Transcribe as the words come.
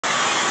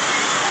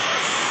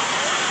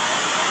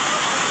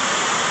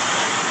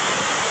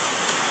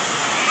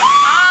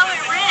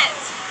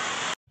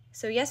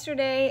So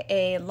yesterday,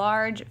 a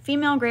large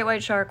female great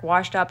white shark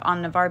washed up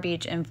on Navarre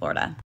Beach in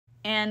Florida,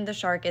 and the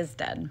shark is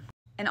dead.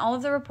 In all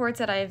of the reports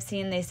that I have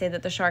seen, they say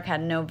that the shark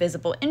had no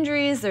visible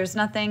injuries. There's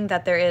nothing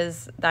that there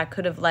is that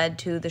could have led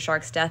to the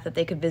shark's death that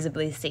they could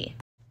visibly see.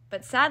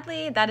 But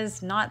sadly, that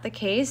is not the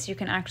case. You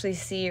can actually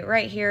see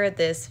right here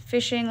this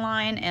fishing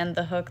line and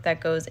the hook that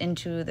goes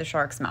into the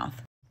shark's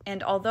mouth.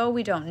 And although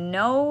we don't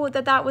know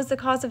that that was the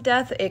cause of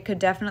death, it could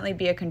definitely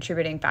be a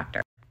contributing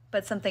factor.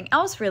 But something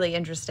else really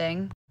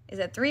interesting is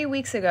that 3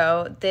 weeks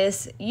ago,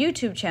 this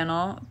YouTube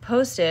channel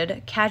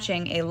posted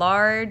catching a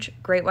large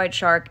great white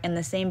shark in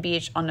the same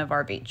beach on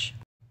Navarre Beach.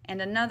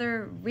 And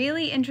another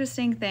really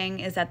interesting thing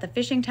is that the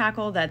fishing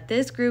tackle that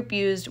this group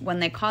used when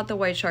they caught the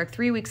white shark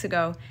 3 weeks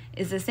ago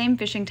is the same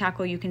fishing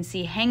tackle you can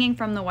see hanging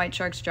from the white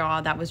shark's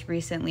jaw that was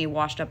recently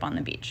washed up on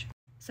the beach.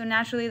 So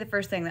naturally, the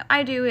first thing that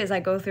I do is I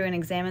go through and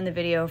examine the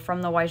video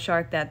from the white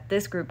shark that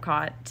this group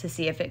caught to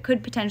see if it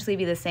could potentially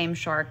be the same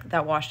shark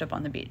that washed up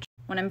on the beach.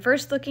 When I'm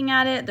first looking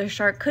at it, the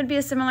shark could be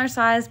a similar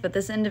size, but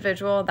this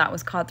individual that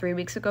was caught 3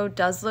 weeks ago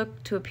does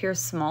look to appear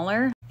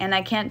smaller. And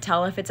I can't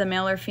tell if it's a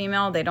male or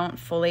female. They don't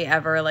fully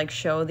ever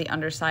show the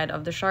underside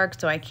of the shark,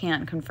 so I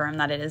can't confirm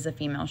that it is a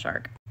female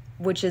shark,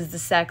 which is the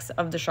sex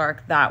of the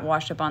shark that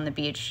washed up on the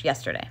beach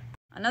yesterday.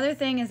 Another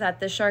thing is that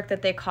the shark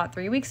that they caught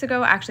 3 weeks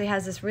ago actually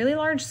has this really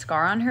large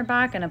scar on her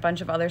back and a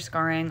bunch of other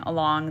scarring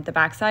along the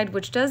backside,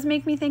 which does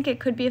make me think it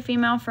could be a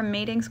female from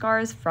mating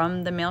scars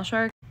from the male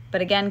shark. But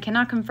again,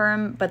 cannot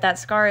confirm, but that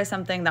scar is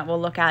something that we'll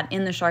look at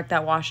in the shark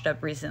that washed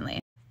up recently.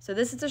 So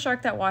this is the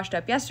shark that washed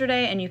up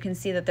yesterday, and you can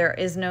see that there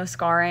is no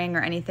scarring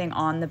or anything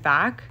on the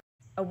back.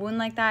 A wound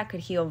like that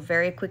could heal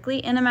very quickly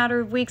in a matter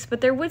of weeks,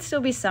 but there would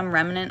still be some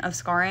remnant of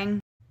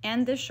scarring.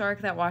 And this shark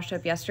that washed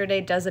up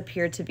yesterday does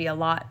appear to be a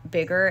lot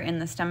bigger in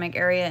the stomach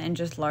area and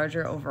just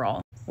larger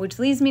overall, which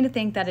leads me to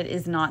think that it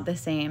is not the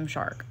same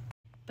shark.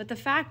 But the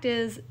fact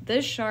is,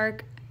 this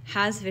shark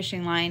has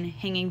fishing line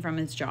hanging from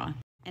its jaw,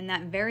 and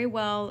that very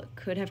well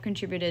could have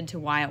contributed to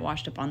why it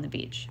washed up on the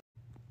beach.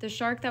 The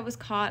shark that was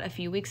caught a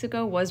few weeks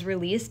ago was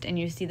released, and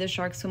you see the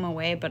shark swim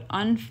away, but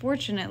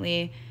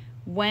unfortunately,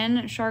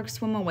 when sharks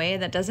swim away,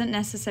 that doesn't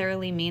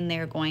necessarily mean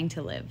they're going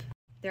to live.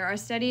 There are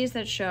studies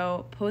that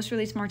show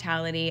post-release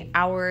mortality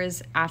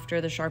hours after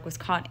the shark was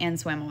caught and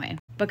swam away,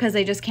 because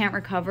they just can't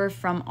recover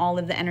from all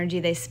of the energy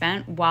they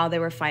spent while they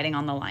were fighting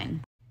on the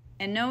line.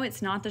 And no,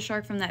 it's not the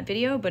shark from that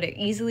video, but it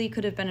easily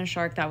could have been a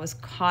shark that was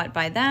caught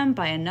by them,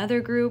 by another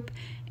group,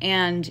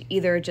 and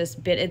either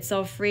just bit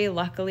itself free,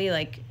 luckily,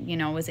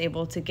 was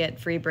able to get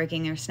free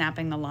breaking or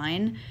snapping the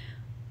line,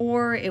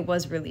 or it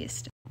was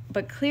released.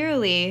 But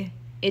clearly,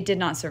 it did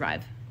not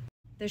survive.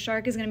 The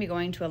shark is going to be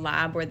going to a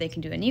lab where they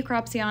can do a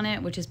necropsy on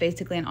it, which is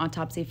basically an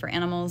autopsy for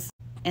animals,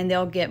 and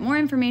they'll get more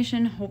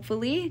information,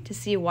 hopefully, to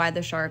see why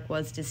the shark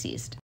was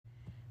deceased.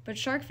 But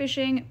shark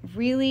fishing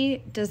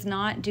really does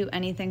not do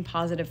anything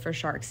positive for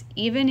sharks.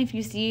 Even if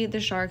you see the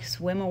shark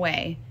swim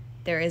away,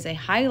 there is a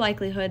high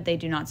likelihood they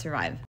do not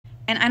survive.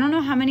 And I don't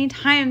know how many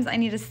times I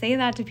need to say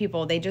that to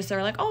people. They just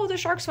are like, oh, the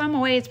shark swam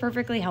away, it's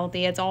perfectly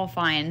healthy, it's all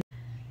fine.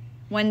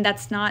 When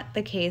that's not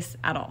the case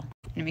at all.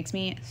 And it makes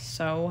me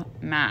so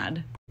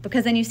mad.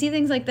 Because then you see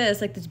things like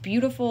this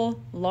beautiful,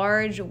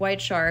 large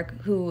white shark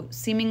who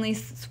seemingly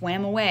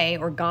swam away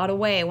or got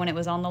away when it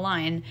was on the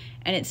line,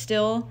 and it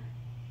still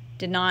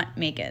did not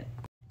make it.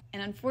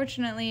 And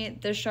unfortunately,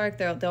 this shark,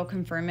 they'll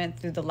confirm it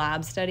through the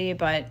lab study,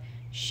 but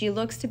she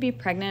looks to be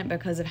pregnant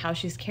because of how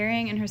she's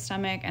carrying in her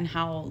stomach and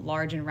how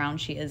large and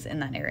round she is in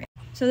that area.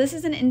 So this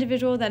is an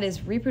individual that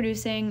is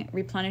reproducing,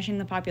 replenishing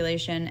the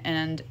population,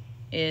 and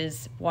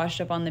is washed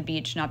up on the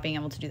beach, not being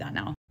able to do that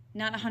now.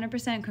 Not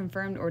 100%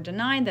 confirmed or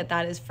denied that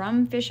that is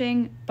from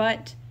fishing,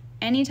 but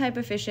any type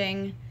of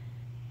fishing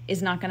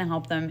is not going to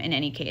help them in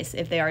any case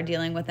if they are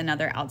dealing with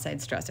another outside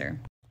stressor.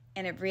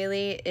 And it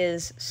really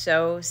is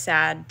so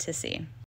sad to see.